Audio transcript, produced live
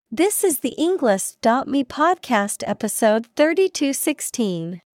This is the Englist.me podcast episode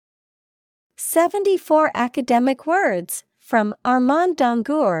 3216. 74 academic words from Armand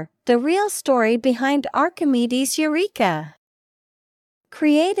D'Angour, the real story behind Archimedes Eureka.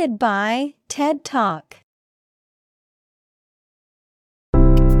 Created by TED Talk.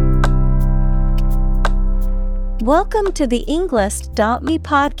 Welcome to the Englist.me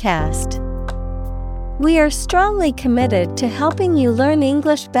podcast. We are strongly committed to helping you learn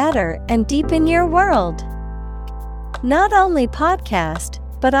English better and deepen your world. Not only podcast,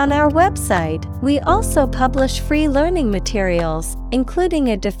 but on our website, we also publish free learning materials, including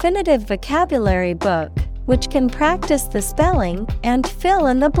a definitive vocabulary book, which can practice the spelling and fill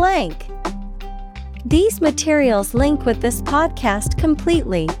in the blank. These materials link with this podcast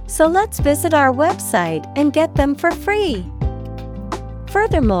completely, so let's visit our website and get them for free.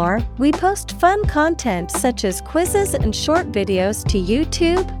 Furthermore, we post fun content such as quizzes and short videos to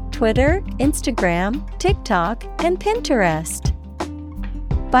YouTube, Twitter, Instagram, TikTok, and Pinterest.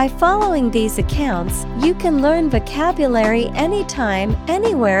 By following these accounts, you can learn vocabulary anytime,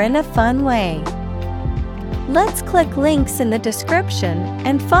 anywhere in a fun way. Let's click links in the description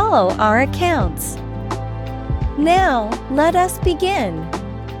and follow our accounts. Now, let us begin.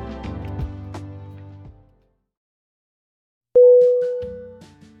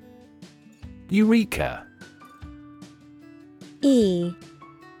 Eureka. E-U-R-E-K-A.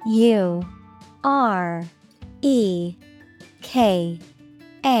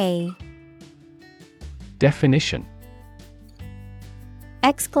 Definition: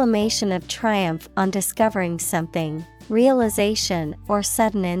 exclamation of triumph on discovering something, realization or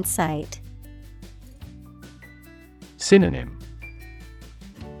sudden insight. Synonym: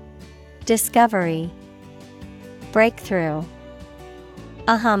 discovery, breakthrough,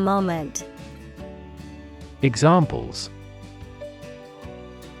 aha moment. Examples: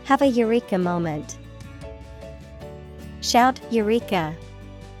 have a eureka moment. Shout Eureka!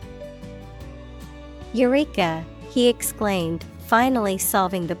 Eureka! He exclaimed, finally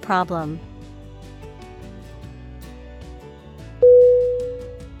solving the problem.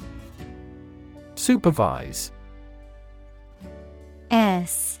 Supervise.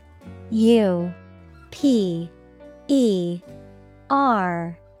 S-U-P-E-R-V-I-S-E.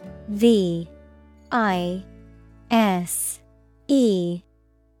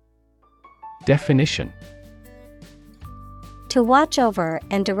 Definition: to watch over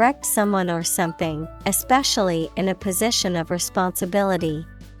and direct someone or something, especially in a position of responsibility.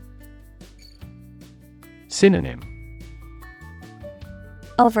 Synonym: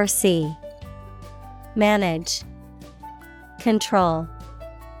 oversee, manage, control.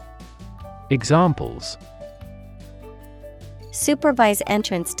 Examples: supervise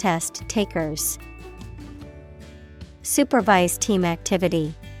entrance test takers. Supervise team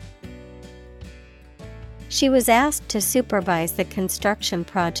activity. She was asked to supervise the construction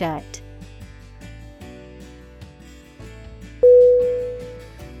project.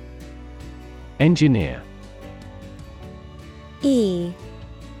 Engineer. E-N-G-I-N-E-E-R.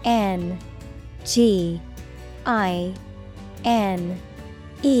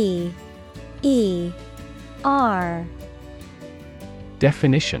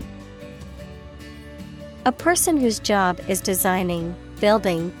 Definition: a person whose job is designing,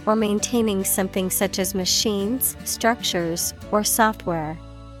 building, or maintaining something such as machines, structures, or software.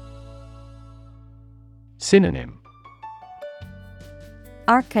 Synonym: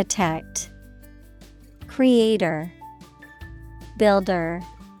 architect, creator, builder.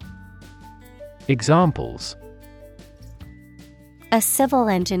 Examples: a civil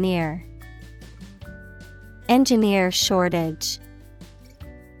engineer. Engineer shortage.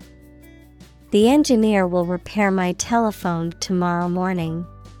 The engineer will repair my telephone tomorrow morning.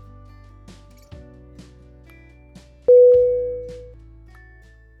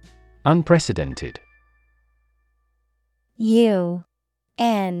 Unprecedented.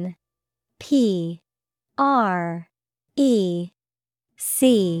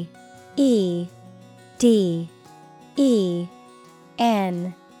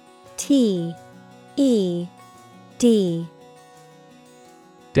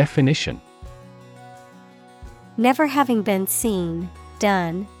 Definition: never having been seen,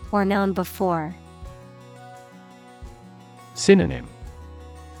 done, or known before. Synonym: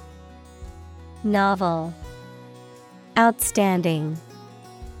 novel, outstanding,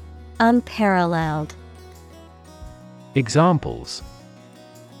 unparalleled. Examples: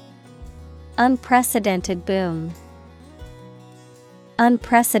 unprecedented boom.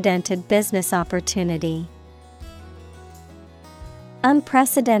 Unprecedented business opportunity.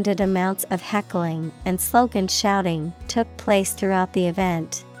 Unprecedented amounts of heckling and slogan shouting took place throughout the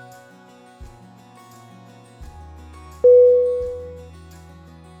event.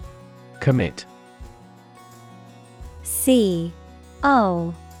 Commit. COMMIT.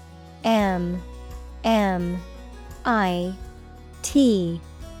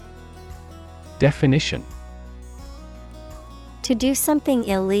 Definition. To do something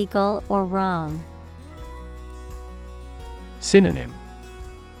illegal or wrong. Synonym.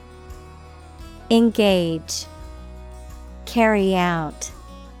 Engage, carry out,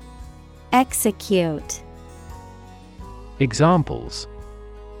 execute. Examples.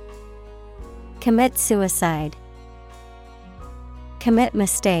 Commit suicide. Commit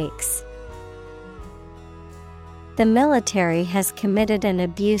mistakes. The military has committed an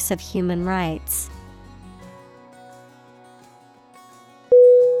abuse of human rights.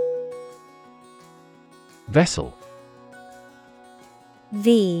 Vessel.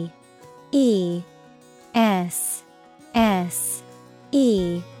 VESSEL.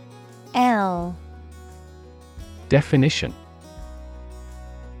 Definition.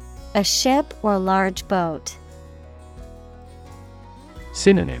 A ship or large boat.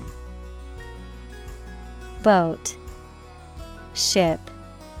 Synonym. Boat, ship,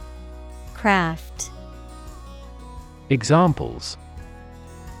 craft. Examples.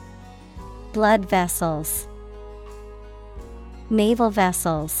 Blood vessels. Naval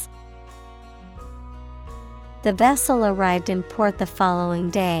vessels. The vessel arrived in port the following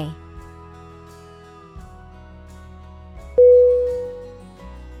day.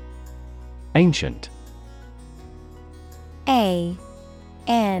 Ancient. ANCIENT.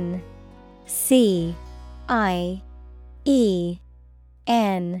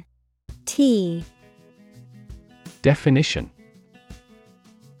 Definition.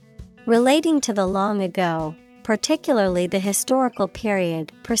 Relating to the long ago, particularly the historical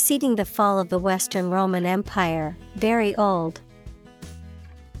period preceding the fall of the Western Roman Empire, very old.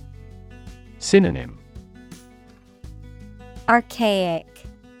 Synonym. Archaic,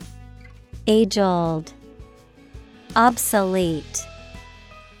 age-old, obsolete.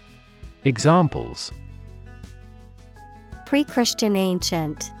 Examples. Pre-Christian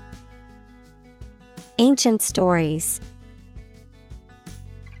ancient. Ancient stories.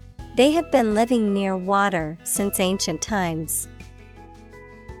 They have been living near water since ancient times.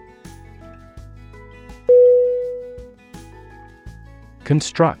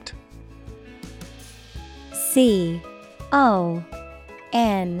 Construct. CONSTRUCT.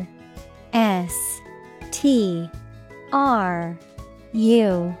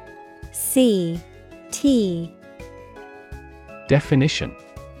 Definition.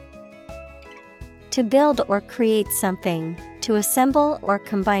 To build or create something, to assemble or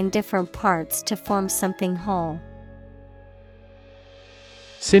combine different parts to form something whole.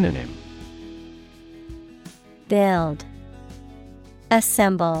 Synonym. Build,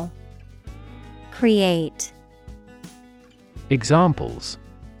 assemble, create. Examples.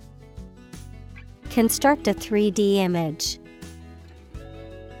 Construct a 3D image.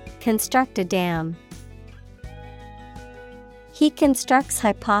 Construct a dam. He constructs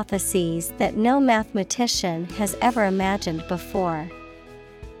hypotheses that no mathematician has ever imagined before.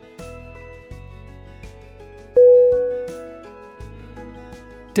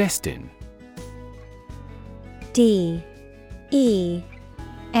 Destin. DESTINE.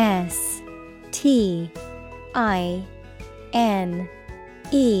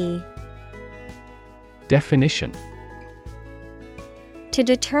 Definition. To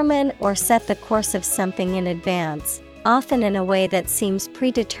determine or set the course of something in advance, often in a way that seems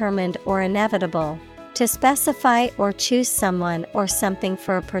predetermined or inevitable. To specify or choose someone or something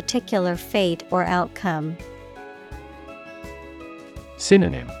for a particular fate or outcome.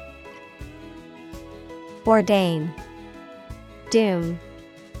 Synonym. Ordain, doom,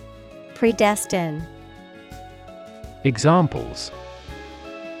 predestine. Examples.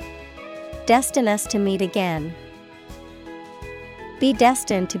 Destine us to meet again. Be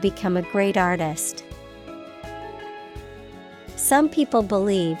destined to become a great artist. Some people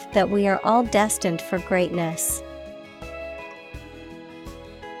believe that we are all destined for greatness.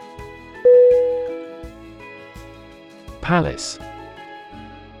 Palace.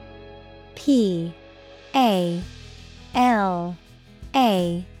 PALACE.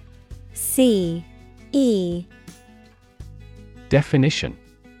 Definition.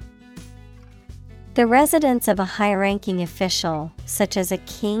 The residence of a high-ranking official, such as a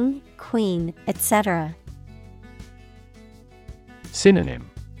king, queen, etc. Synonym.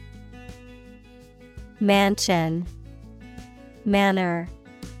 Mansion, manor,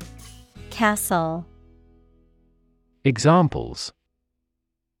 castle. Examples.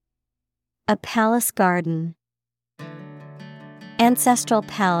 A palace garden. Ancestral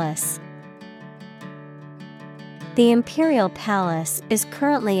palace. The imperial palace is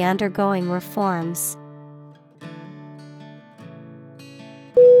currently undergoing reforms.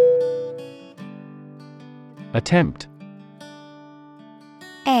 Attempt.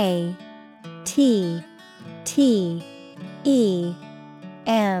 A T T E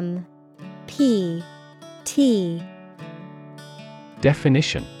M P T.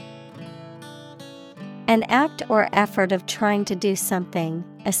 Definition. An act or effort of trying to do something,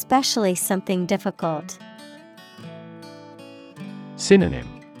 especially something difficult. Synonym.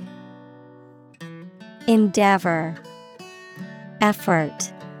 Endeavor,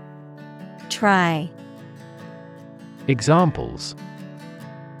 effort, try. Examples.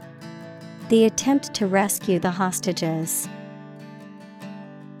 The attempt to rescue the hostages.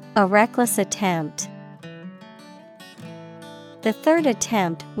 A reckless attempt. The third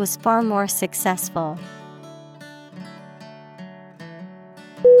attempt was far more successful.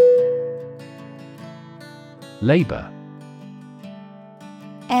 Labor.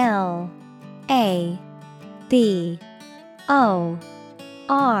 L-A-B-O-R.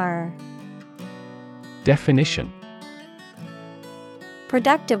 Definition.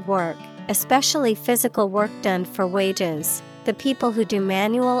 Productive work, especially physical work done for wages, the people who do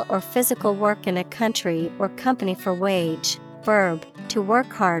manual or physical work in a country or company for wage. Verb, to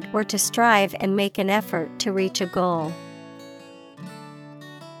work hard or to strive and make an effort to reach a goal.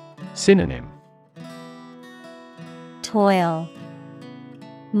 Synonym. Toil,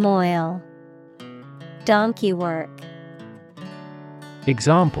 moil, donkey work.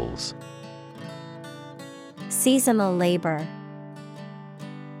 Examples. Seasonal labor.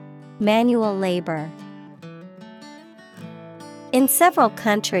 Manual labor. In several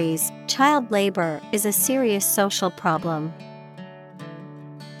countries, child labor is a serious social problem.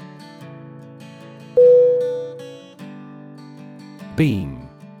 Beam.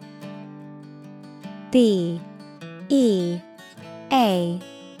 B-E-A-M.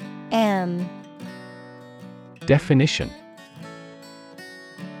 Definition.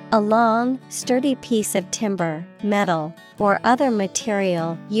 A long, sturdy piece of timber, metal, or other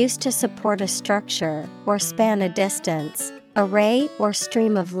material used to support a structure or span a distance, a ray or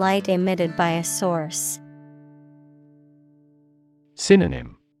stream of light emitted by a source.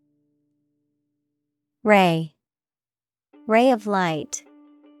 Synonym. Ray, ray of light,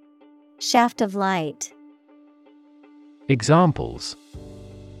 shaft of light. Examples.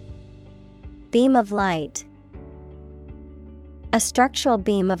 Beam of light. A structural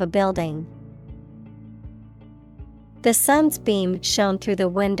beam of a building. The sun's beam shone through the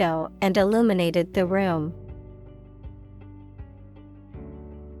window and illuminated the room.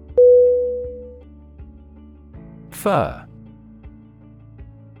 Fur.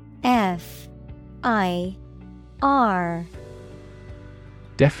 F-I-R.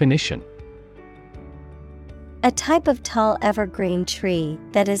 Definition. A type of tall evergreen tree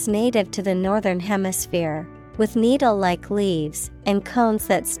that is native to the northern hemisphere, with needle-like leaves and cones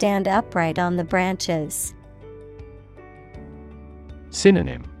that stand upright on the branches.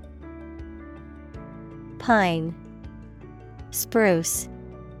 Synonym. Pine, spruce,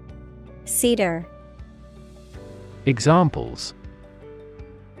 cedar. Examples.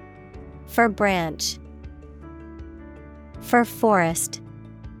 Fir branch, fir forest.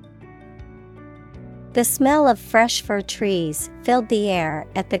 The smell of fresh fir trees filled the air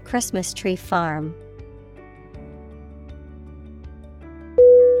at the Christmas tree farm.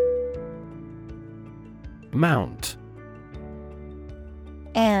 Mount.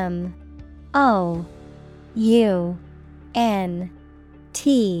 M-O-U-N-T.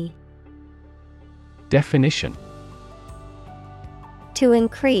 Definition. To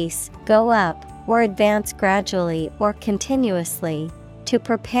increase, go up, or advance gradually or continuously. To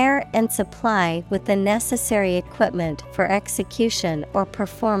prepare and supply with the necessary equipment for execution or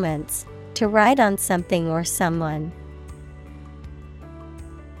performance. To ride on something or someone.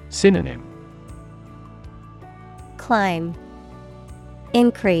 Synonym. Climb,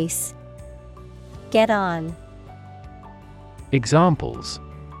 increase, get on. Examples.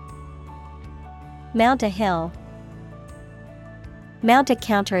 Mount a hill, mount a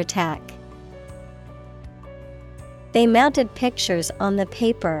counterattack. They mounted pictures on the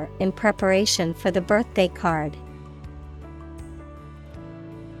paper in preparation for the birthday card.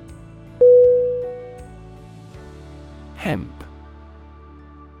 Hemp.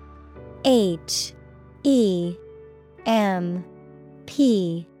 H-E-M-P.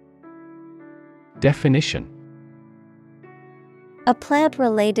 Definition. A plant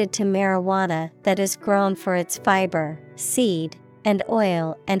related to marijuana that is grown for its fiber, seed, and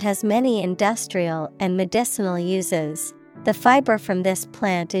oil and has many industrial and medicinal uses. The fiber from this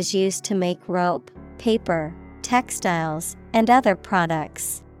plant is used to make rope, paper, textiles, and other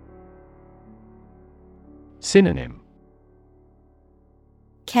products. Synonym: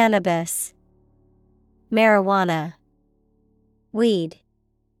 Cannabis, marijuana, weed.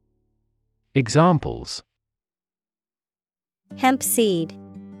 Examples: Hemp seed,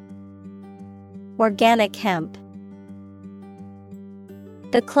 organic hemp.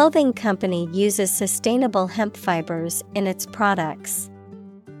 The clothing company uses sustainable hemp fibers in its products.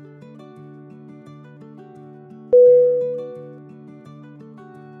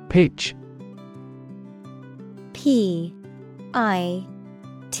 Pitch. P-I-T-C-H.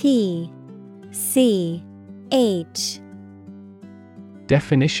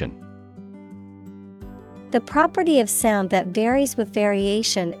 Definition: the property of sound that varies with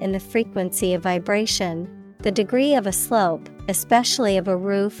variation in the frequency of vibration, the degree of a slope, especially of a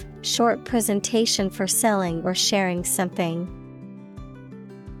roof, short presentation for selling or sharing something.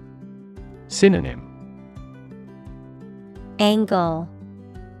 Synonym: Angle,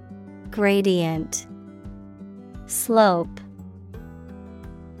 gradient, slope.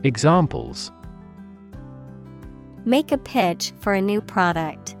 Examples: make a pitch for a new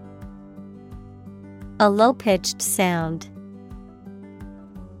product. A low-pitched sound.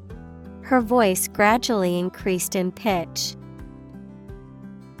 Her voice gradually increased in pitch.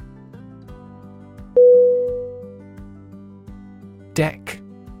 Deck.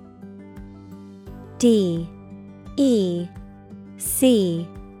 D-E-C-K.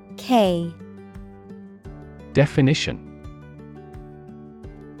 Definition: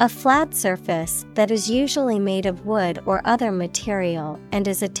 a flat surface that is usually made of wood or other material and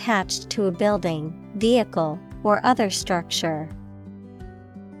is attached to a building, vehicle, or other structure.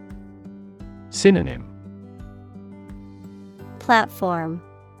 Synonym: platform,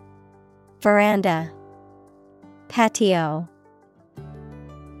 veranda, patio.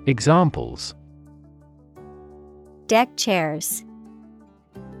 Examples: deck chairs.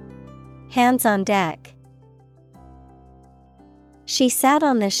 Hands on deck. She sat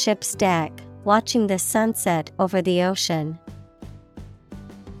on the ship's deck, watching the sunset over the ocean.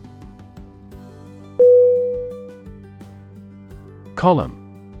 Column.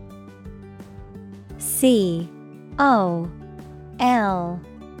 C-O-L-U-M-N.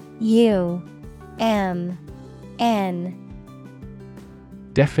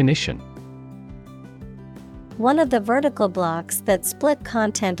 Definition: one of the vertical blocks that split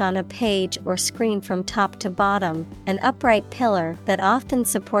content on a page or screen from top to bottom, an upright pillar that often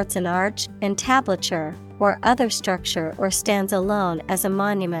supports an arch, entablature, or other structure or stands alone as a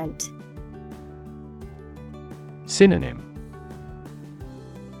monument. Synonym: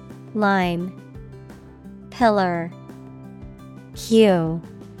 line, pillar, hue.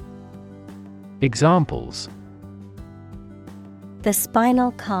 Examples: the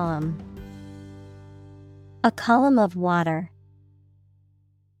spinal column. A column of water.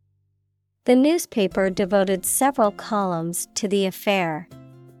 The newspaper devoted several columns to the affair.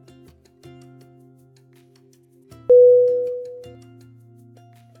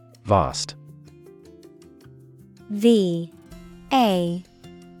 Vast. V-A-S-T.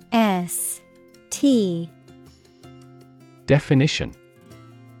 Definition: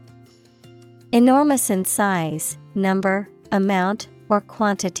 enormous in size, number, amount, or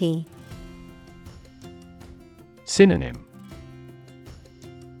quantity. Synonym: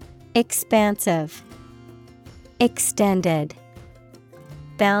 expansive, extended,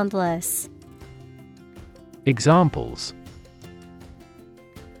 boundless. Examples: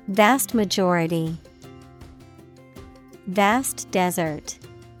 vast majority, vast desert.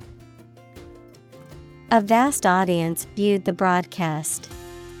 A vast audience viewed the broadcast.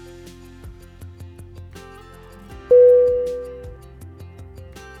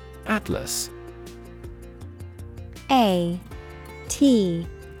 Atlas. A-T-L-A-S.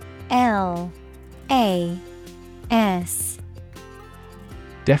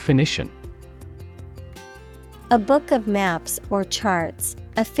 Definition: a book of maps or charts,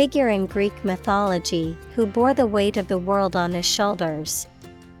 a figure in Greek mythology who bore the weight of the world on his shoulders.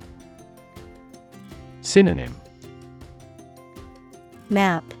 Synonym: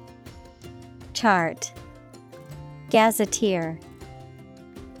 map, chart, gazetteer.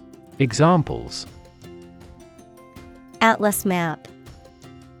 Examples: atlas map,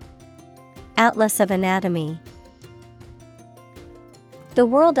 atlas of anatomy. The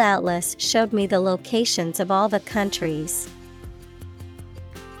World Atlas showed me the locations of all the countries.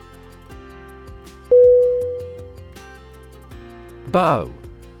 Bow.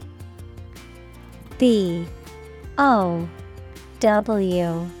 B-O-W.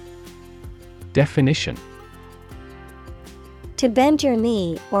 Definition: to bend your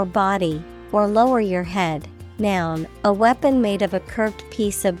knee or body, or lower your head, Noun, a weapon made of a curved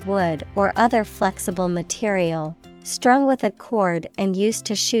piece of wood or other flexible material, strung with a cord and used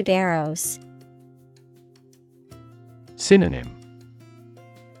to shoot arrows. Synonym: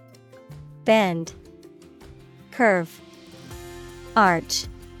 Bend, curve, arch.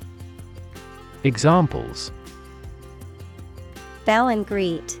 Examples: Bow and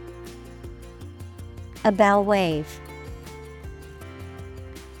greet. A bow wave.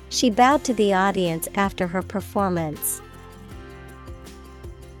 She bowed to the audience after her performance.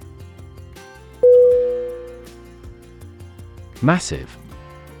 Massive.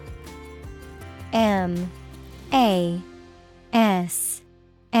 M-A-S-S-I-V-E.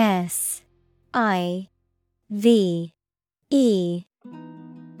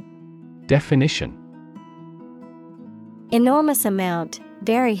 Definition: Enormous amount,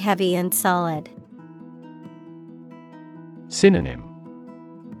 very heavy and solid. Synonym: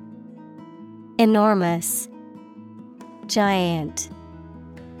 Enormous, giant,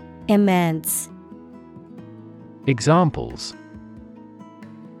 immense. Examples: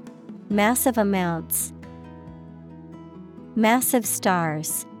 Massive amounts. Massive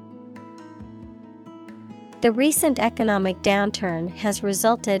stars. The recent economic downturn has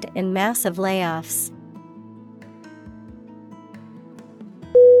resulted in massive layoffs.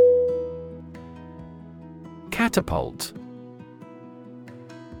 Catapult.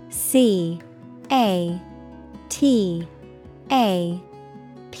 C-A-T-A-P-U-L-T.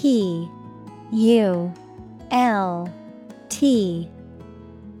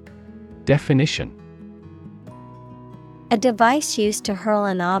 Definition: A device used to hurl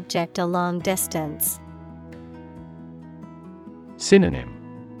an object a long distance. Synonym: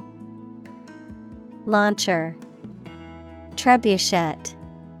 Launcher, trebuchet,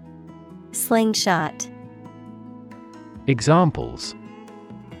 slingshot. Examples: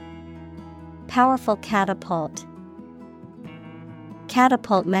 Powerful catapult.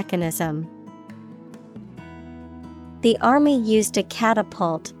 Catapult mechanism. The army used a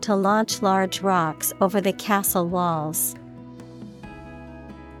catapult to launch large rocks over the castle walls.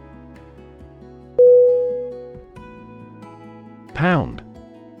 Pound.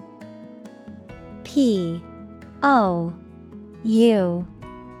 P-O-U-N-D.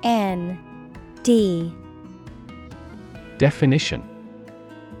 Definition: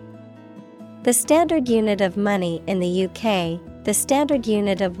 The standard unit of money in the UK, the standard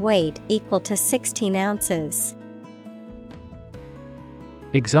unit of weight equal to 16 ounces.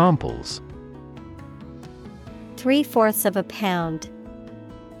 Examples: 3/4 of a pound.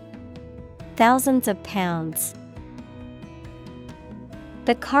 Thousands of pounds.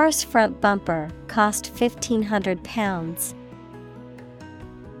 The car's front bumper cost £1,500.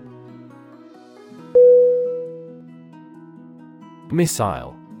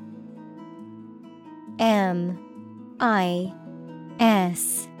 Missile. M-I-S-S-I-L-E.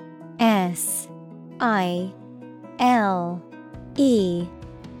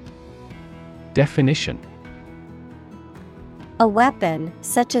 Definition: A weapon,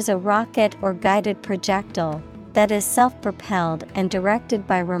 such as a rocket or guided projectile, that is self-propelled and directed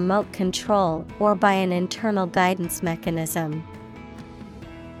by remote control or by an internal guidance mechanism.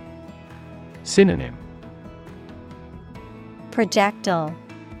 Synonym: Projectile,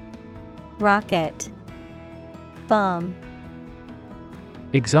 rocket, bomb.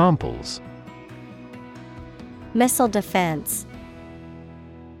 Examples: Missile defense.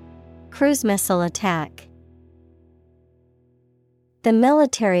 Cruise missile attack. The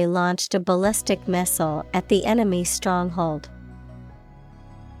military launched a ballistic missile at the enemy's stronghold.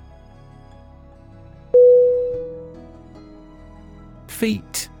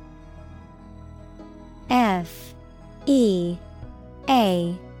 Feat. F-E-A-T.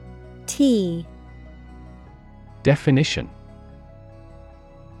 Definition: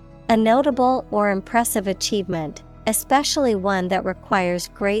 A notable or impressive achievement, especially one that requires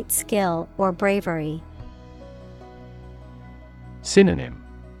great skill or bravery. Synonym: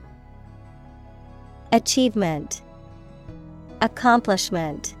 Achievement,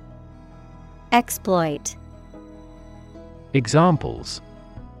 accomplishment, exploit. Examples: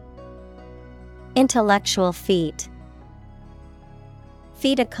 Intellectual feat.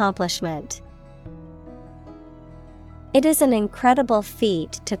 Feat accomplishment. It is an incredible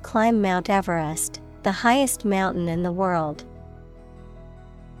feat to climb Mount Everest, the highest mountain in the world.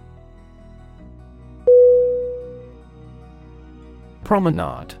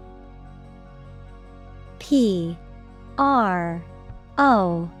 Promenade. P-R-O-M-E-N-A-D-E.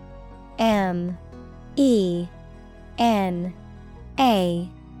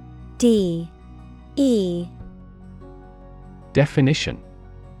 Definition: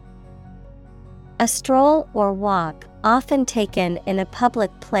 A stroll or walk, often taken in a public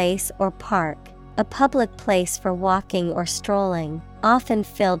place or park, a public place for walking or strolling, often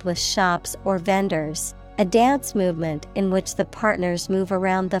filled with shops or vendors, a dance movement in which the partners move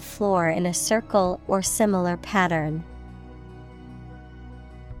around the floor in a circle or similar pattern.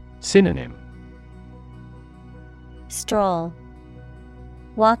 Synonym: Stroll,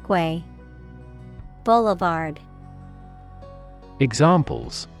 walkway, boulevard.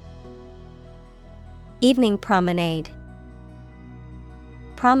 Examples: Evening promenade,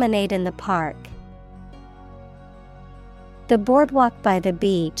 promenade in the park. The boardwalk by the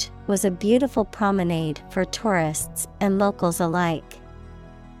beach was a beautiful promenade for tourists and locals alike.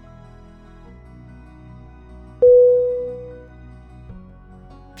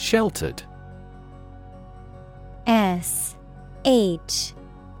 Sheltered. SHELTERED.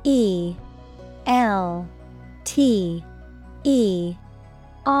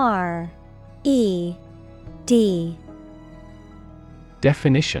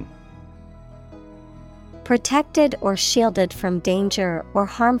 Definition: protected or shielded from danger or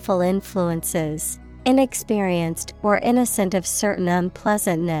harmful influences, inexperienced or innocent of certain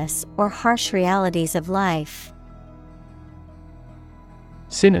unpleasantness or harsh realities of life.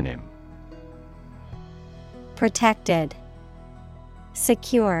 Synonym: Protected,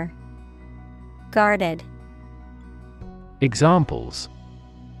 secure, guarded. Examples: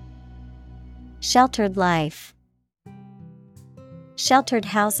 Sheltered life, sheltered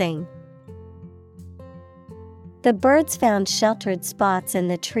housing. The birds found sheltered spots in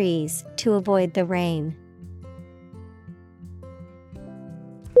the trees to avoid the rain.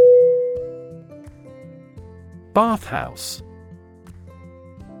 Bathhouse.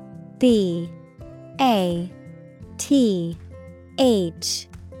 BATHHOUSE.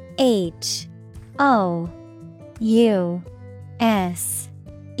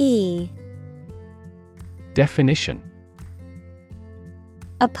 Definition: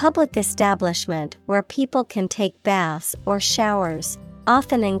 a public establishment where people can take baths or showers,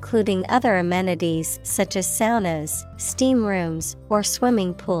 often including other amenities such as saunas, steam rooms, or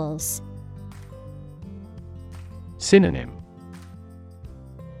swimming pools. Synonym: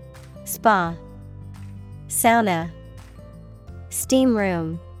 Spa, sauna, steam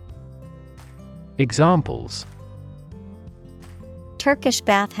room. Examples: Turkish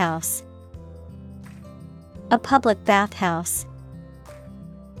bathhouse, a public bathhouse.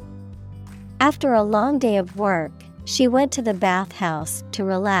 After a long day of work, she went to the bathhouse to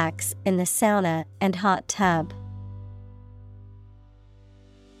relax in the sauna and hot tub.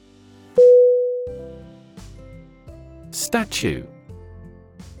 Statue.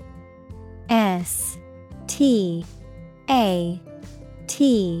 STATUE.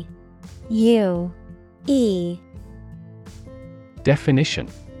 Definition: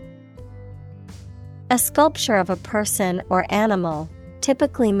 a sculpture of a person or animal,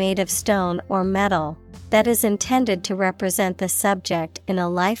 typically made of stone or metal, that is intended to represent the subject in a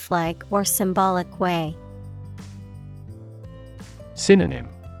lifelike or symbolic way. Synonym: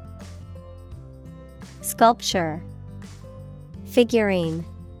 Sculpture, figurine,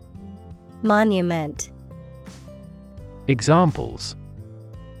 monument. Examples: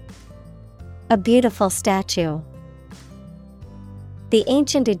 a beautiful statue, the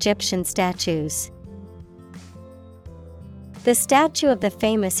ancient Egyptian statues. The statue of the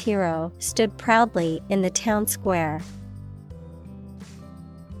famous hero stood proudly in the town square.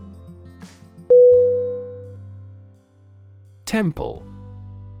 Temple.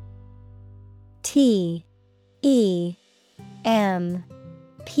 TEMPLE.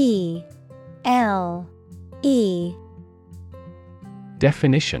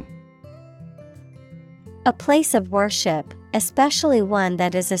 Definition: a place of worship, especially one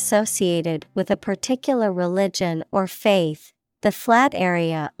that is associated with a particular religion or faith, the flat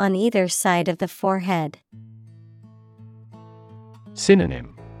area on either side of the forehead.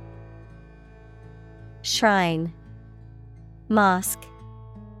 Synonym: Shrine, mosque,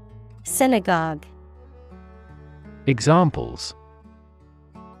 synagogue. Examples: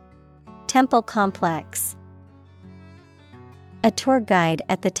 temple complex, a tour guide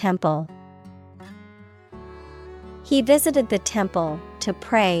at the temple. He visited the temple to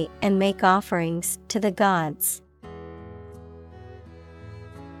pray and make offerings to the gods.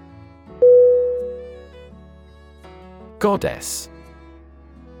 Goddess.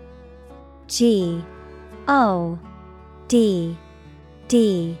 GODDESS.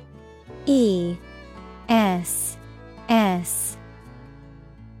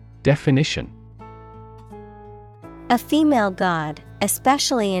 Definition: a female god,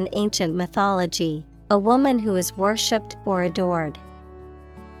 especially in ancient mythology, a woman who is worshipped or adored.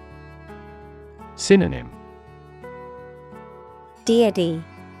 Synonym: deity,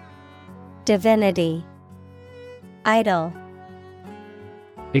 divinity, idol.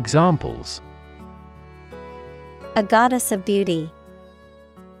 Examples: a goddess of beauty,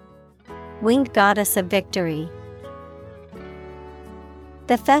 winged goddess of victory.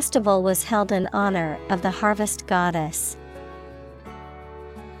 The festival was held in honor of the harvest goddess.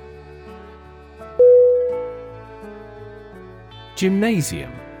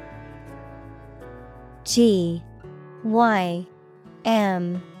 Gymnasium. Gymnasium.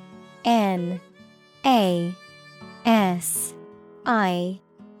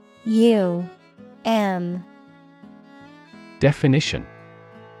 Definition: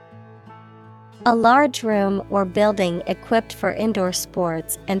 a large room or building equipped for indoor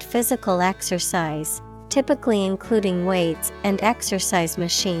sports and physical exercise, typically including weights and exercise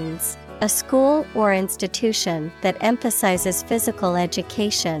machines. A school or institution that emphasizes physical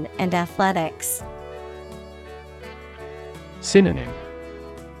education and athletics. Synonym: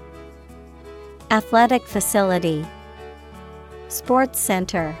 athletic facility, sports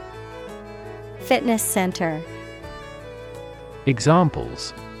center, fitness center.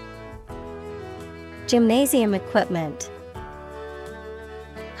 Examples: gymnasium equipment,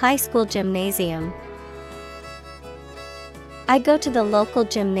 high school gymnasium. I go to the local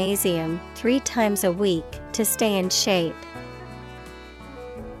gymnasium 3 times a week to stay in shape.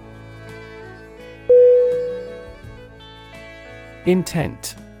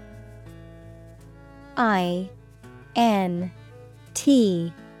 Intent. INTENT.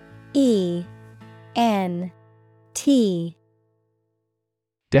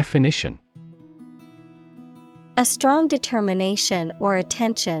 Definition: a strong determination or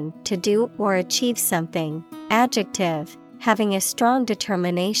attention to do or achieve something. Adjective, having a strong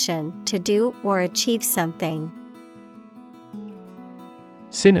determination to do or achieve something.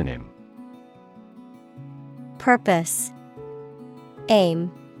 Synonym: purpose,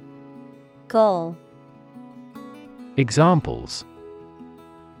 aim, goal. Examples: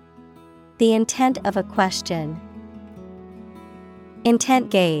 the intent of a question, intent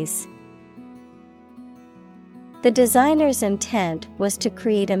gaze. The designer's intent was to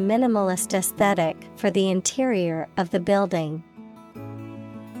create a minimalist aesthetic for the interior of the building.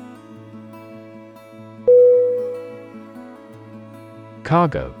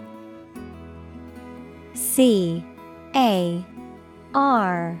 Cargo.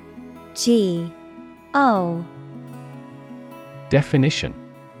 CARGO. Definition: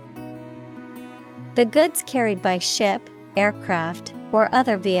 the goods carried by ship, aircraft, or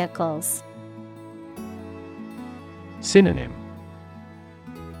other vehicles. Synonym: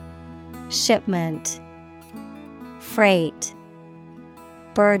 shipment, freight,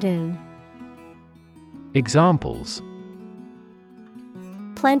 burden. Examples: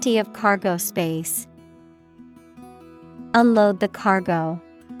 plenty of cargo space, unload the cargo.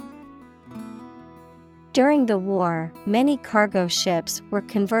 During the war, many cargo ships were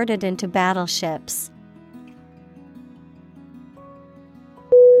converted into battleships.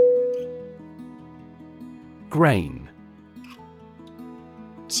 Grain.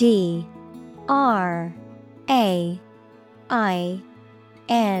 GRAIN.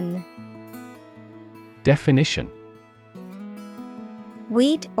 Definition: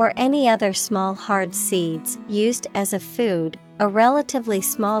 wheat or any other small hard seeds used as a food, a relatively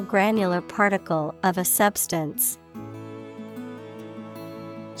small granular particle of a substance.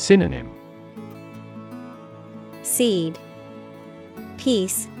 Synonym: seed,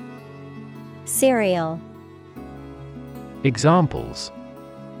 piece, cereal. Examples: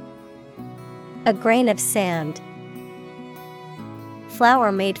 a grain of sand,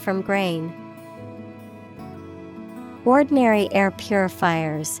 flour made from grain. Ordinary air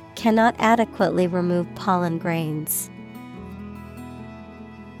purifiers cannot adequately remove pollen grains.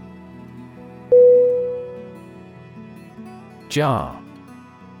 Jar.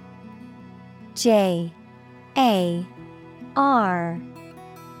 JAR.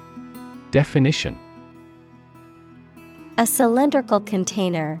 Definition: a cylindrical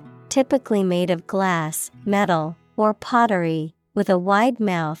container, typically made of glass, metal, or pottery, with a wide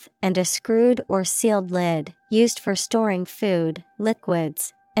mouth and a screwed or sealed lid, used for storing food,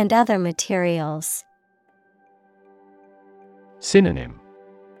 liquids, and other materials. Synonym: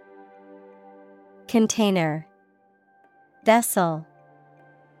 container, vessel,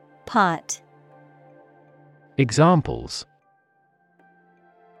 pot. Examples: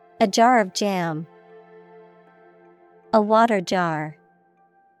 a jar of jam, a water jar.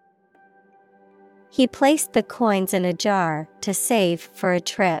 He placed the coins in a jar to save for a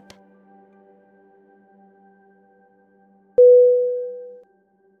trip.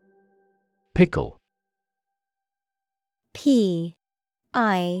 Pickle. Pickle.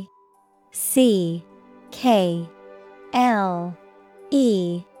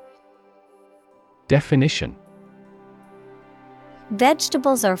 Definition.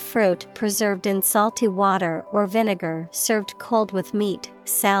 Vegetables or fruit preserved in salty water or vinegar served cold with meat,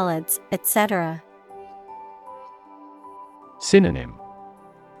 salads, etc. Synonym.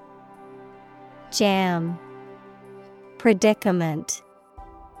 Jam, predicament,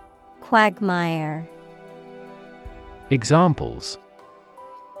 quagmire. Examples.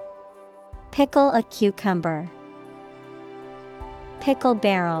 Pickle a cucumber. Pickle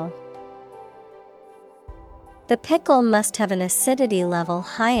barrel. The pickle must have an acidity level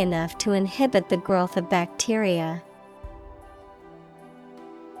high enough to inhibit the growth of bacteria.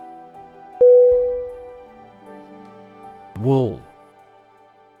 Wool.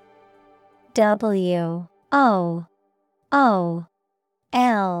 WOOL.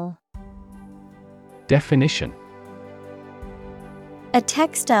 Definition. A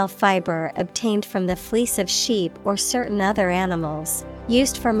textile fiber obtained from the fleece of sheep or certain other animals,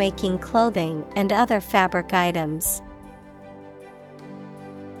 used for making clothing and other fabric items.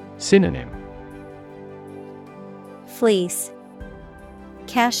 Synonym. Fleece,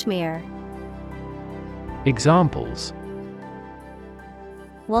 cashmere. Examples.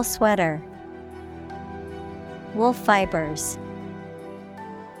 Wool sweater. Wool fibers.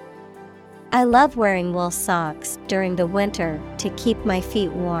 I love wearing wool socks during the winter to keep my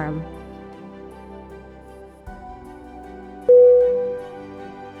feet warm.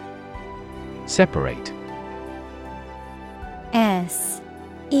 Separate. SEPARATE.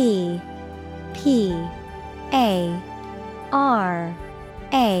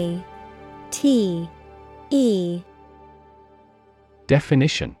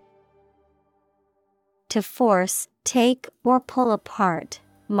 Definition. To force, take, or pull apart,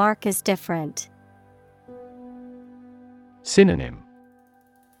 mark as different. Synonym.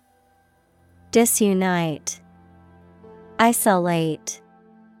 Disunite, isolate,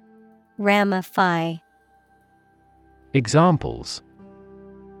 ramify. Examples.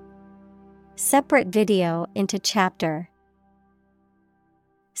 Separate video into chapter.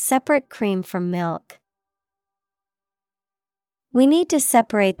 Separate cream from milk. We need to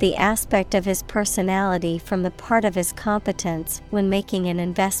separate the aspect of his personality from the part of his competence when making an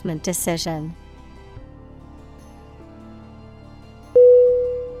investment decision.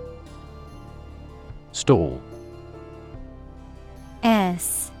 Stall.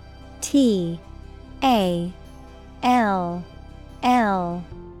 STALL.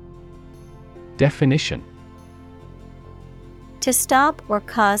 Definition. To stop or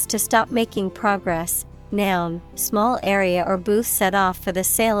cause to stop making progress. Noun, small area or booth set off for the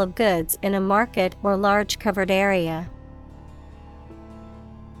sale of goods in a market or large covered area.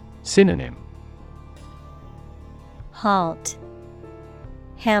 Synonym. Halt,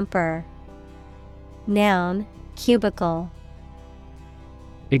 hamper. Noun, cubicle.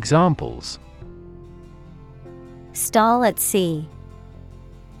 Examples. Stall at sea.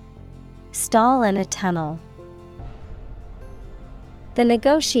 Stall in a tunnel. The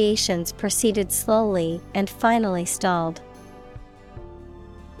negotiations proceeded slowly and finally stalled.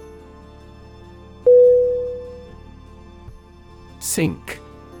 Sink.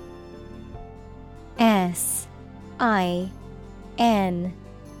 SINK.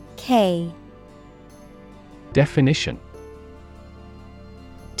 Definition.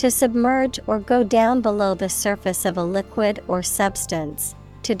 To submerge or go down below the surface of a liquid or substance,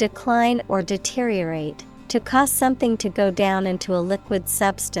 to decline or deteriorate, to cause something to go down into a liquid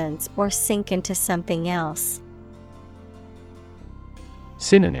substance or sink into something else.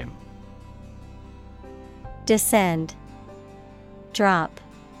 Synonym. Descend, drop,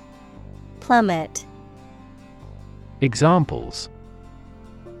 plummet. Examples.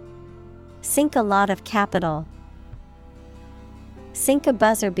 Sink a lot of capital. Sink a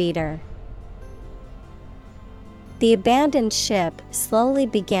buzzer beater. The abandoned ship slowly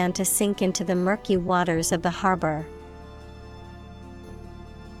began to sink into the murky waters of the harbor.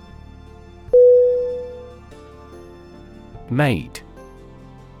 Maid.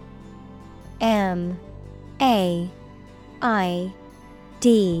 MAID.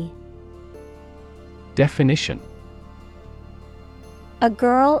 Definition. A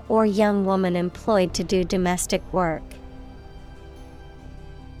girl or young woman employed to do domestic work.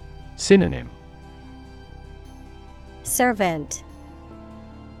 Synonym. Servant,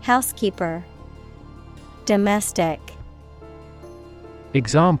 housekeeper, domestic.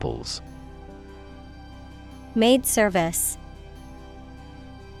 Examples. Maid service.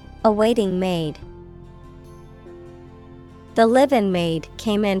 A waiting maid. The live-in maid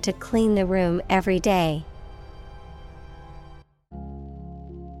came in to clean the room every day.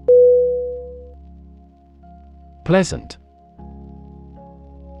 Pleasant.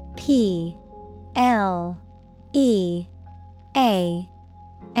 Pleasant.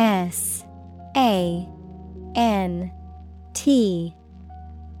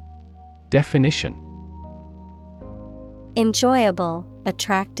 Definition. Enjoyable,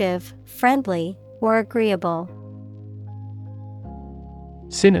 attractive, friendly, or agreeable.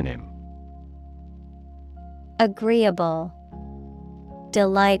 Synonym. Agreeable,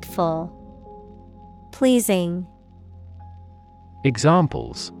 delightful, pleasing.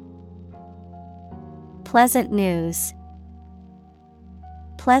 Examples. Pleasant news.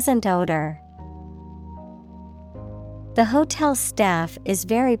 Pleasant odor. The hotel staff is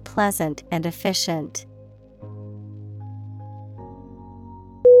very pleasant and efficient.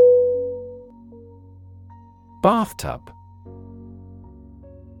 Bathtub.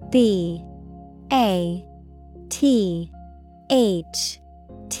 B-A-T-H-T-U-B.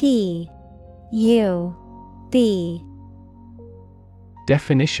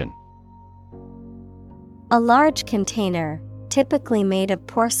 Definition. A large container, typically made of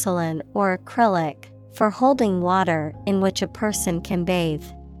porcelain or acrylic, for holding water in which a person can bathe.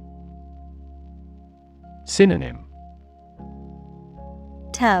 Synonym.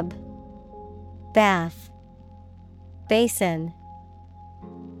 Tub, bath, basin.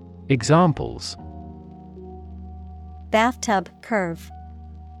 Examples. Bathtub curve.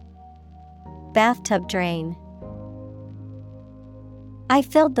 Bathtub drain. I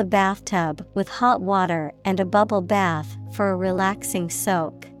filled the bathtub with hot water and a bubble bath for a relaxing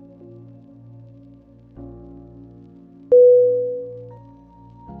soak.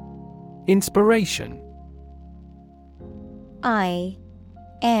 Inspiration.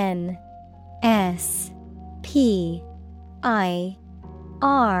 INSPIRATION.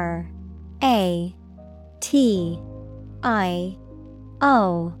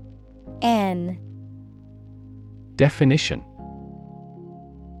 Definition.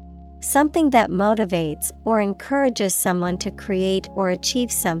 Something that motivates or encourages someone to create or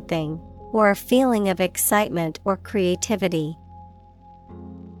achieve something, or a feeling of excitement or creativity.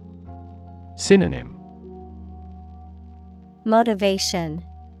 Synonym. Motivation,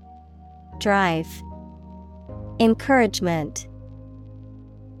 drive, encouragement.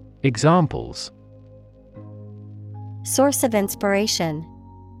 Examples. Source of inspiration.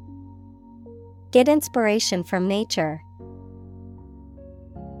 Get inspiration from nature.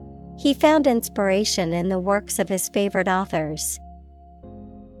 He found inspiration in the works of his favorite authors.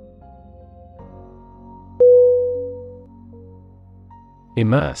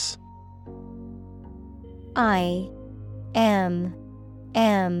 Immerse. IMMERSE.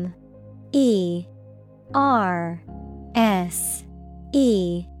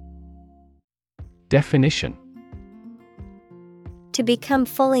 Definition. To become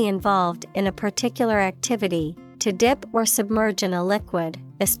fully involved in a particular activity, to dip or submerge in a liquid,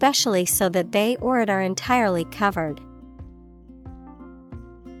 especially so that they or it are entirely covered.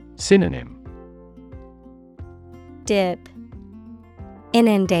 Synonym. Dip,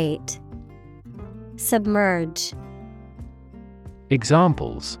 inundate, submerge.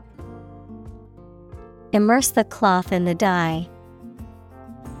 Examples. Immerse the cloth in the dye.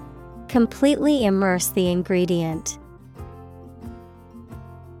 Completely immerse the ingredient.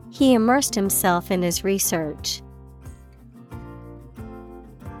 He immersed himself in his research.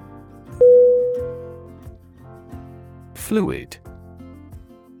 Fluid.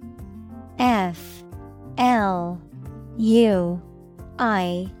 FLUID.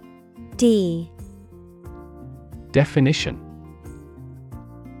 Definition.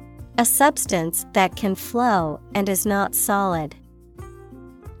 A substance that can flow and is not solid.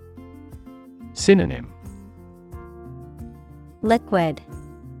 Synonym. Liquid,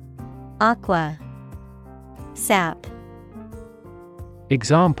 aqua, sap.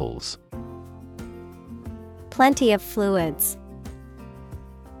 Examples. Plenty of fluids.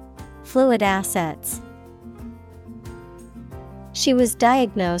 Fluid assets. She was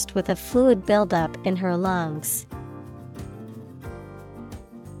diagnosed with a fluid buildup in her lungs.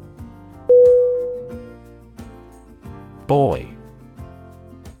 Boy.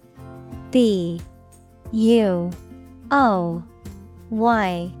 B-U-O-Y.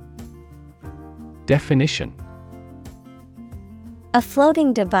 Definition. A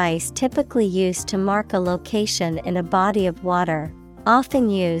floating device typically used to mark a location in a body of water, often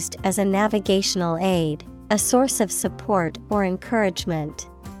used as a navigational aid, a source of support or encouragement.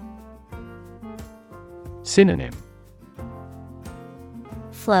 Synonym.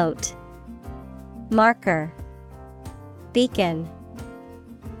 Float, marker, Beacon.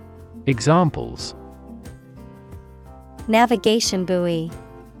 Examples: Navigation buoy.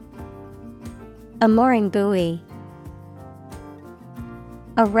 A mooring buoy.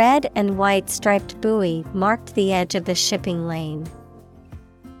 A red and white striped buoy marked the edge of the shipping lane.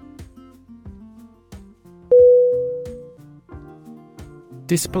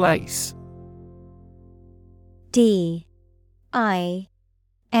 Displace. D I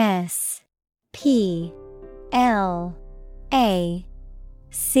S P L A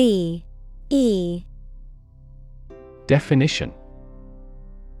C E. Definition: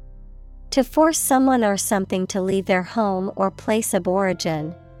 To force someone or something to leave their home or place of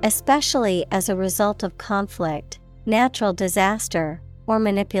origin, especially as a result of conflict, natural disaster, or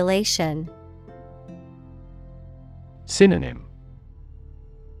manipulation. Synonym: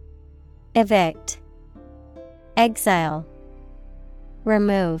 Evict, exile,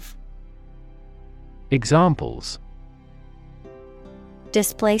 remove. Examples: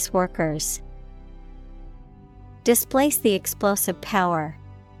 Displace workers. Displace the explosive power.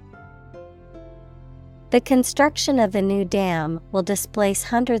 The construction of the new dam will displace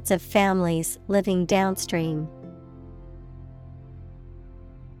hundreds of families living downstream.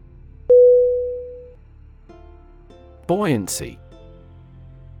 Buoyancy.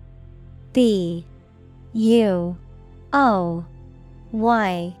 B U O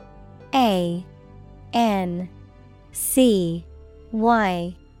Y A N C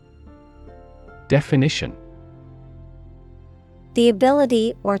Y. Definition: The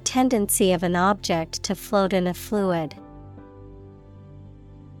ability or tendency of an object to float in a fluid.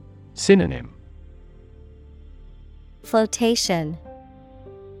 Synonym: Flotation,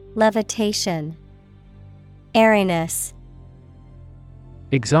 levitation, airiness.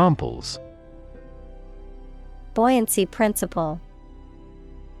 Examples: Buoyancy principle.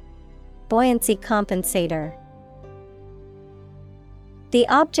 Buoyancy compensator. The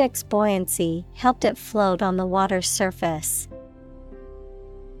object's buoyancy helped it float on the water's surface.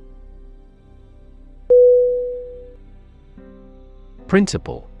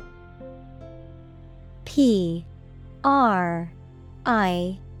 Principle. P R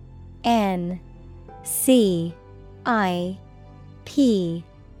I N C I P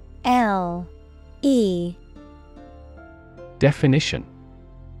L E. Definition: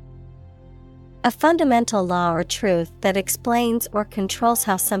 A fundamental law or truth that explains or controls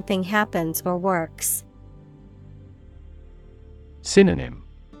how something happens or works. Synonym: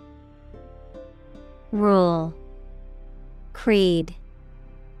 Rule, creed,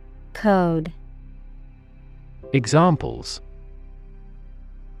 code. Examples: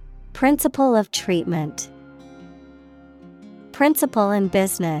 Principle of treatment. Principle in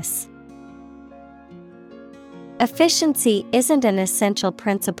business. Efficiency isn't an essential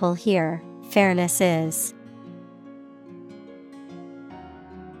principle here, fairness is.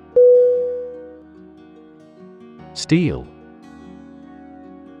 Steel.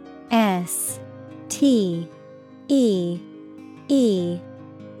 S T E E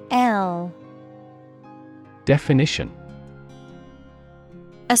L. Definition: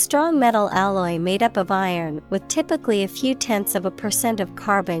 A strong metal alloy made up of iron with typically a few tenths of a % of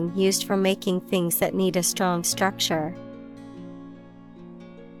carbon used for making things that need a strong structure.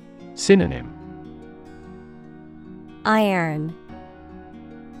 Synonym: Iron.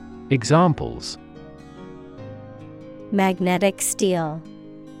 Examples: Magnetic steel.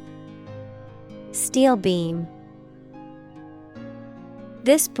 Steel beam.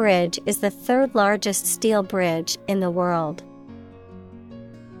 This bridge is the third largest steel bridge in the world.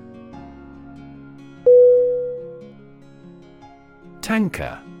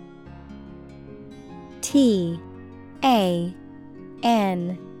 Tanker. T A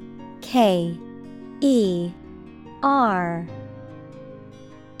N K E R.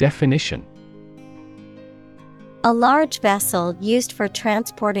 Definition: A large vessel used for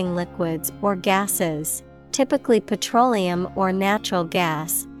transporting liquids or gases, typically petroleum or natural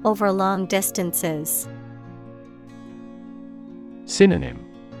gas, over long distances. Synonym: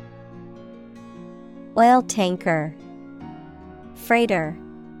 Oil tanker, freighter,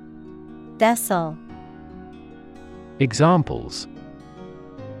 vessel. Examples: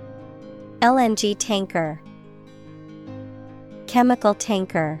 LNG tanker, chemical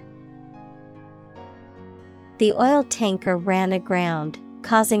tanker. The oil tanker ran aground,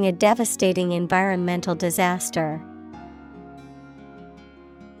 causing a devastating environmental disaster.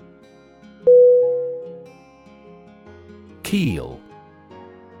 Keel.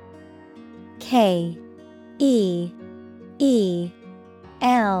 K E E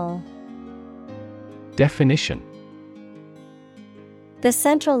L. Definition: The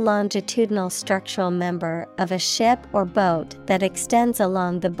central longitudinal structural member of a ship or boat that extends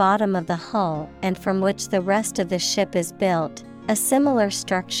along the bottom of the hull and from which the rest of the ship is built, a similar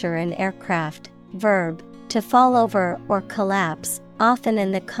structure in aircraft. Verb, to fall over or collapse, often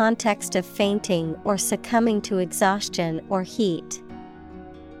in the context of fainting or succumbing to exhaustion or heat.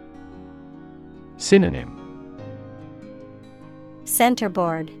 Synonym: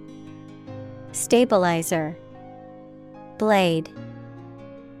 Centerboard, stabilizer, blade.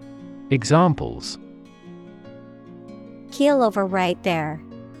 Examples: Keel over right there.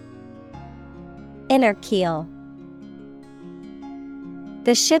 Inner keel.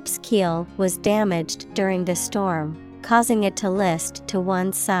 The ship's keel was damaged during the storm, causing it to list to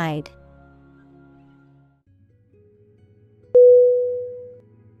one side.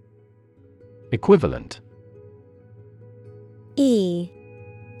 Equivalent. EQUIVALENT.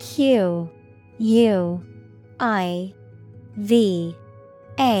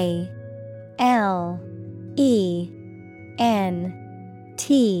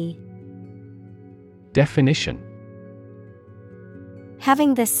 Definition: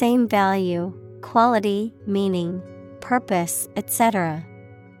 Having the same value, quality, meaning, purpose, etc.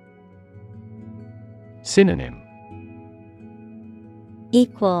 Synonym: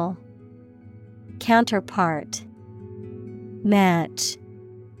 Equal, counterpart, match.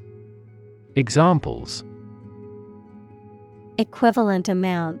 Examples: Equivalent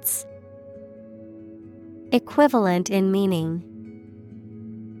amounts. Equivalent in meaning.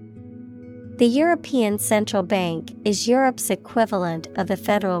 The European Central Bank is Europe's equivalent of the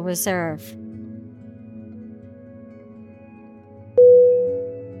Federal Reserve.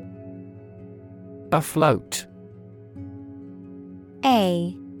 Afloat.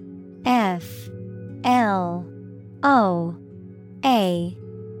 AFLOAT.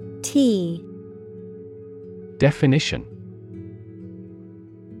 Definition: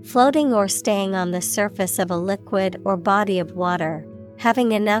 Floating or staying on the surface of a liquid or body of water,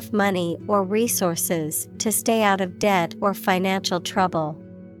 having enough money or resources to stay out of debt or financial trouble.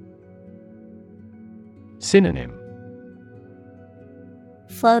 Synonym: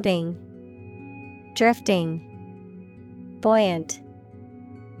 Floating, drifting, buoyant.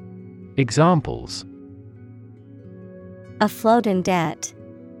 Examples: Afloat in debt.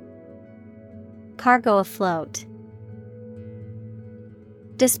 Cargo afloat.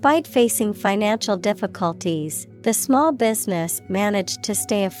 Despite facing financial difficulties, the small business managed to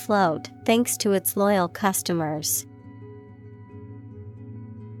stay afloat thanks to its loyal customers.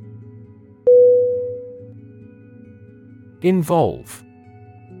 Involve.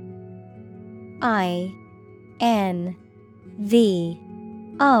 INVOLVE.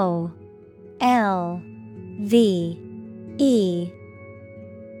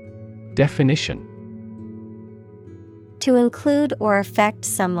 Definition: To include or affect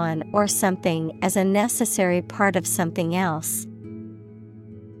someone or something as a necessary part of something else.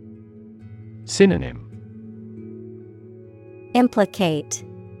 Synonym: Implicate,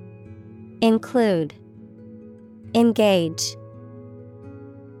 include, engage.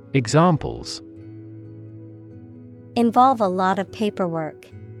 Examples: Involve a lot of paperwork.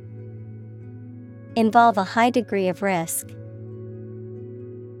 Involve a high degree of risk.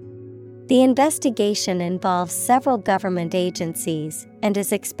 The investigation involves several government agencies and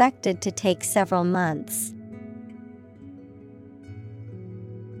is expected to take several months.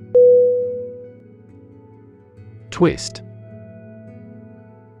 Twist.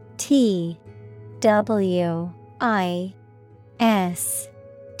 TWIST.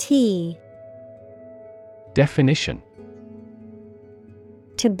 Definition: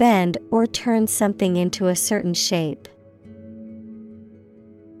 To bend or turn something into a certain shape.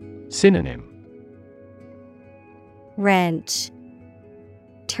 Synonym: Wrench,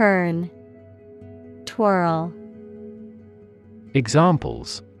 turn, twirl.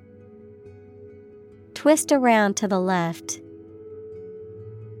 Examples: Twist around to the left.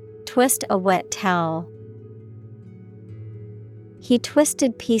 Twist a wet towel. He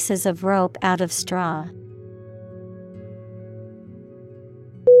twisted pieces of rope out of straw.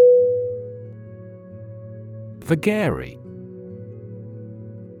 Vagary.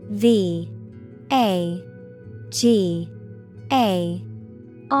 VAGARY.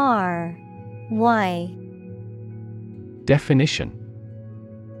 Definition: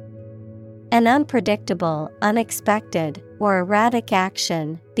 An unpredictable, unexpected, or erratic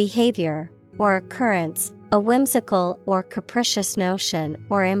action, behavior, or occurrence, a whimsical or capricious notion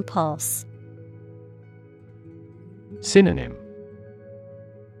or impulse. Synonym: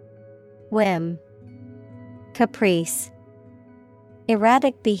 Whim, caprice,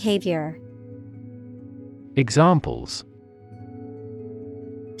 erratic behavior. Examples: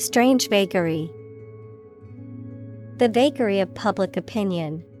 Strange vagary. The vagary of public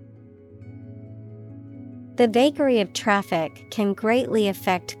opinion. The vagary of traffic can greatly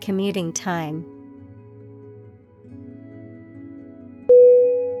affect commuting time.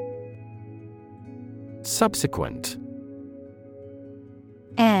 Subsequent.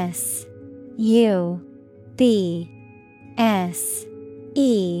 S U B S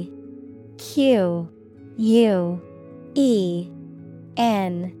E Q U E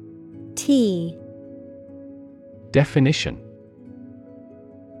N T. Definition.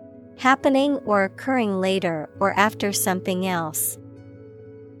 Happening or occurring later or after something else.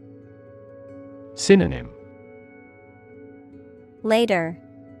 Synonym. Later,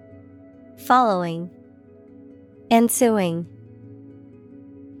 following, ensuing.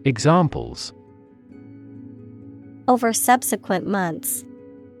 Examples. Over subsequent months.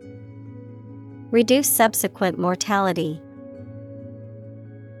 Reduce subsequent mortality.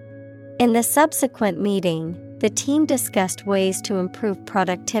 In the subsequent meeting, the team discussed ways to improve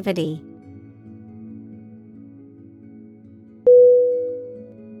productivity.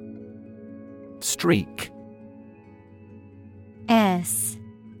 Streak. S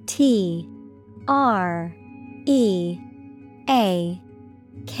T R E A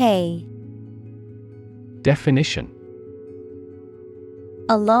K. Definition.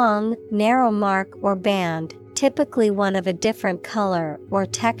 A long, narrow mark or band, typically one of a different color or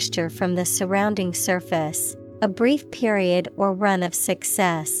texture from the surrounding surface, a brief period or run of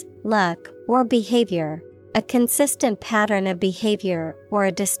success, luck, or behavior, a consistent pattern of behavior or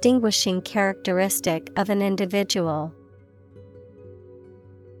a distinguishing characteristic of an individual.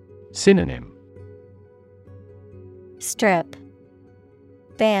 Synonym. Strip,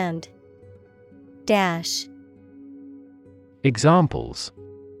 band, dash. Examples.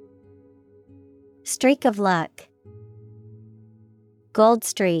 Streak of luck. Gold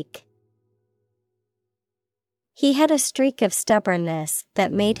streak. He had a streak of stubbornness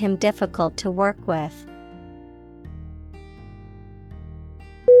that made him difficult to work with.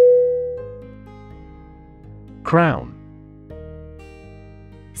 Crown.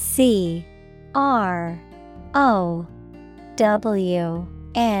 C R O W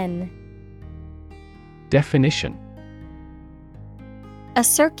N. Definition. A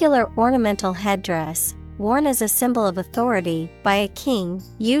circular ornamental headdress, worn as a symbol of authority by a king,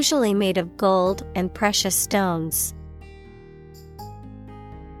 usually made of gold and precious stones.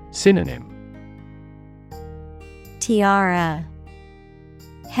 Synonym. Tiara,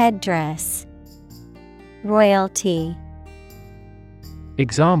 headdress, royalty.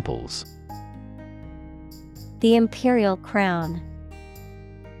 Examples. The imperial crown.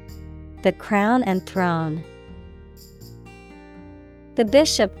 The crown and throne. The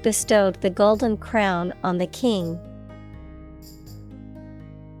bishop bestowed the golden crown on the king.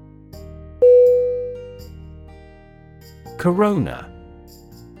 Corona.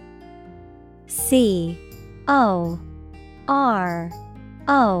 C O R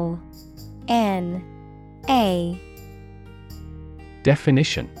O N A.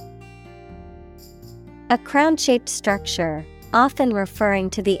 Definition. A crown-shaped structure, often referring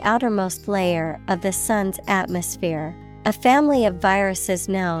to the outermost layer of the sun's atmosphere. A family of viruses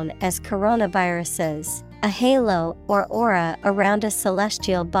known as coronaviruses, a halo or aura around a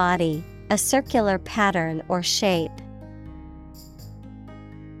celestial body, a circular pattern or shape.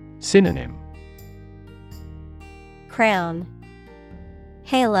 Synonym. Crown,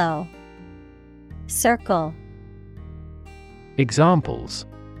 halo, circle. Examples.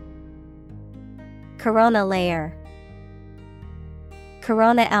 Corona layer.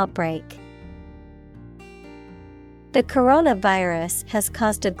 Corona outbreak. The coronavirus has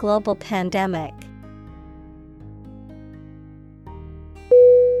caused a global pandemic.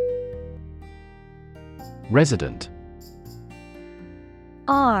 Resident.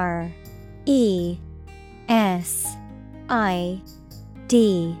 R E S I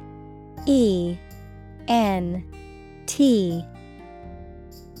D E N T.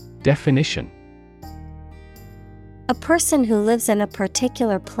 Definition. A person who lives in a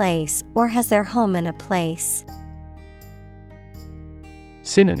particular place or has their home in a place.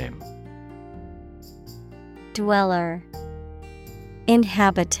 Synonym. Dweller,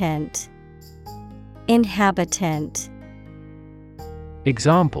 inhabitant, inhabitant.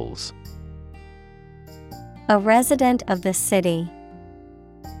 Examples. A resident of the city.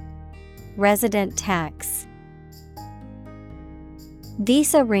 Resident tax.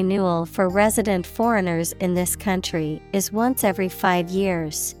 Visa renewal for resident foreigners in this country is once every 5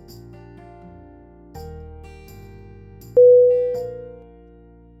 years.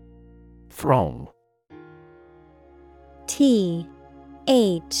 Throng. T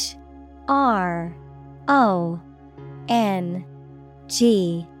H-R-O-N-G.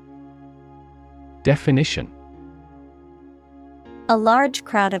 Definition: A large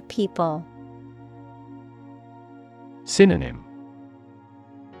crowd of people. Synonym: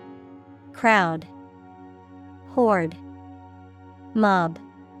 Crowd, horde, mob.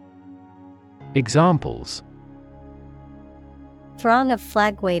 Examples: Throng of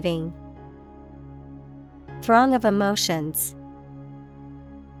flag waving. Throng of emotions.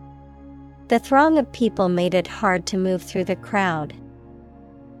 The throng of people made it hard to move through the crowd.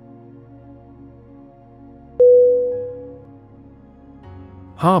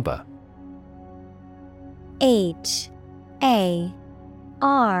 Harbor. H-A-R-B-O-R.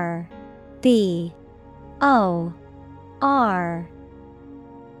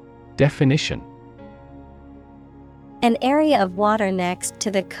 Definition: An area of water next to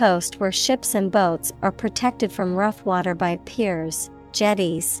the coast where ships and boats are protected from rough water by piers,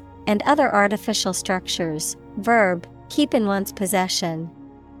 jetties, and other artificial structures. Verb, keep in one's possession.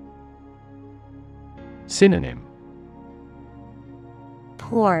 Synonym: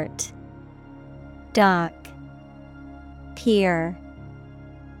 Port, dock, pier.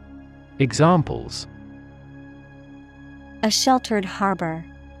 Examples: A sheltered harbor.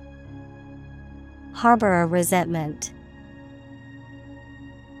 Harbor a resentment.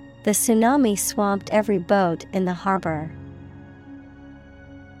 The tsunami swamped every boat in the harbor.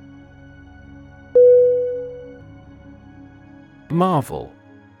 Marvel.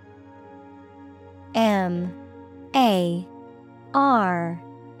 M-A-R-V-E-L.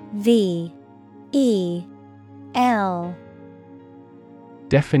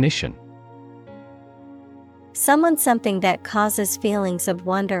 Definition: Someone, something that causes feelings of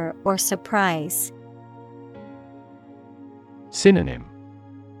wonder or surprise. Synonym: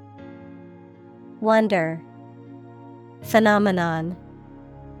 Wonder, phenomenon,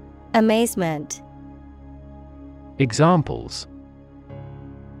 amazement. Examples: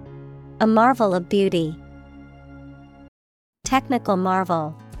 A marvel of beauty. Technical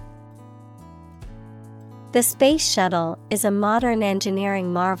marvel. The space shuttle is a modern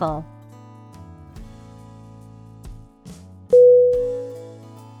engineering marvel.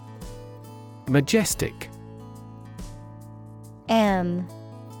 Majestic. M-A-J-E-S-T-I-C.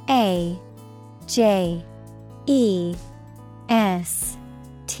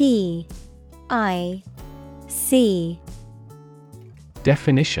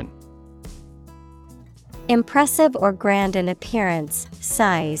 Definition: Impressive or grand in appearance,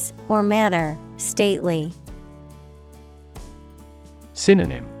 size, or manner, stately.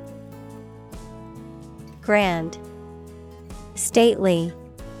 Synonym: Grand, stately,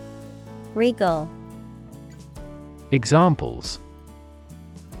 regal. Examples: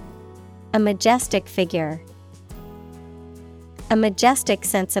 A majestic figure. A majestic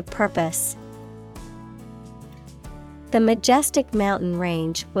sense of purpose. The majestic mountain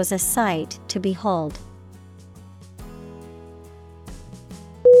range was a sight to behold.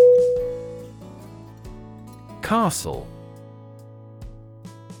 Castle.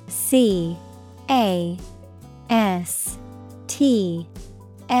 C-A-S-T-L-E.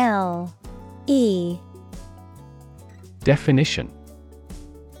 Definition: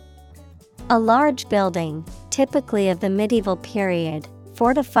 A large building, typically of the medieval period,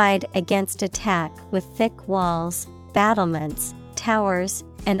 fortified against attack with thick walls, battlements, towers,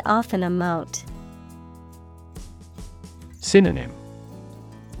 and often a moat. Synonym: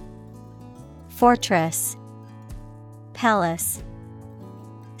 Fortress, palace,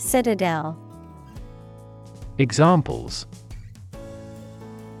 citadel. Examples: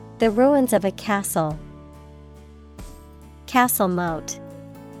 The ruins of a castle. Castle moat.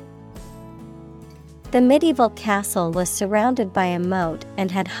 The medieval castle was surrounded by a moat and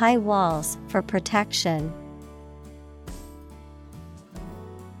had high walls for protection.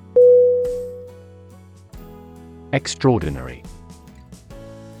 Extraordinary.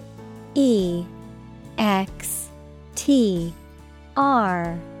 E-X-T-R-A-O-R-D-I-N-A-R-Y.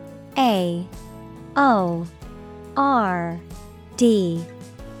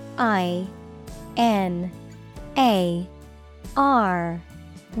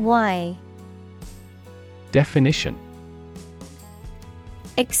 Definition: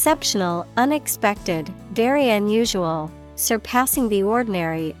 Exceptional, unexpected, very unusual, surpassing the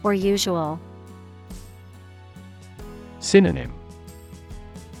ordinary or usual. Synonym: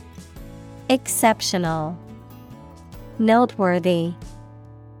 Exceptional, noteworthy,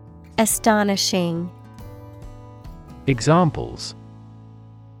 astonishing. Examples: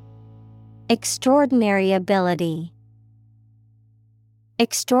 Extraordinary ability.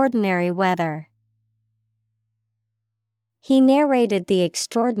 Extraordinary weather. He narrated the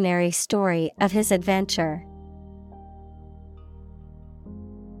extraordinary story of his adventure.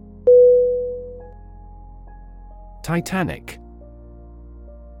 Titanic.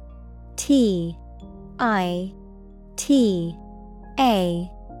 T-I-T-A-N-I-C.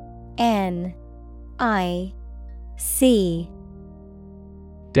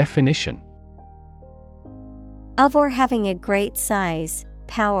 Definition: of or having a great size,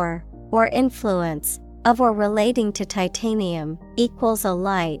 power, or influence, of or relating to titanium, equals a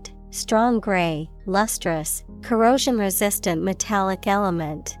light, strong gray, lustrous, corrosion-resistant metallic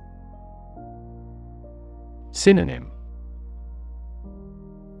element. Synonym: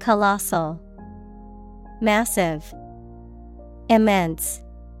 Colossal, massive, immense.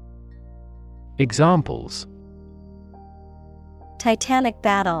 Examples: Titanic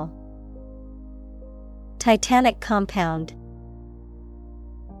battle, Titanic compound.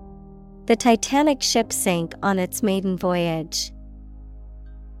 The Titanic ship sank on its maiden voyage.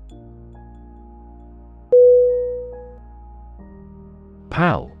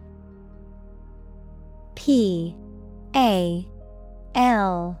 Pal. P-A-L.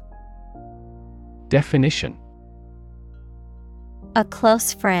 Definition: a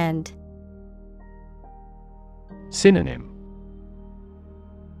close friend. Synonym: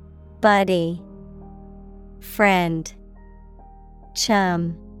 Buddy, friend,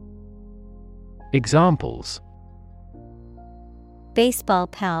 chum. Examples: Baseball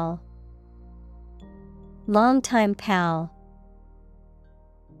pal, longtime pal.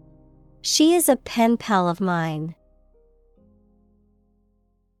 She is a pen pal of mine.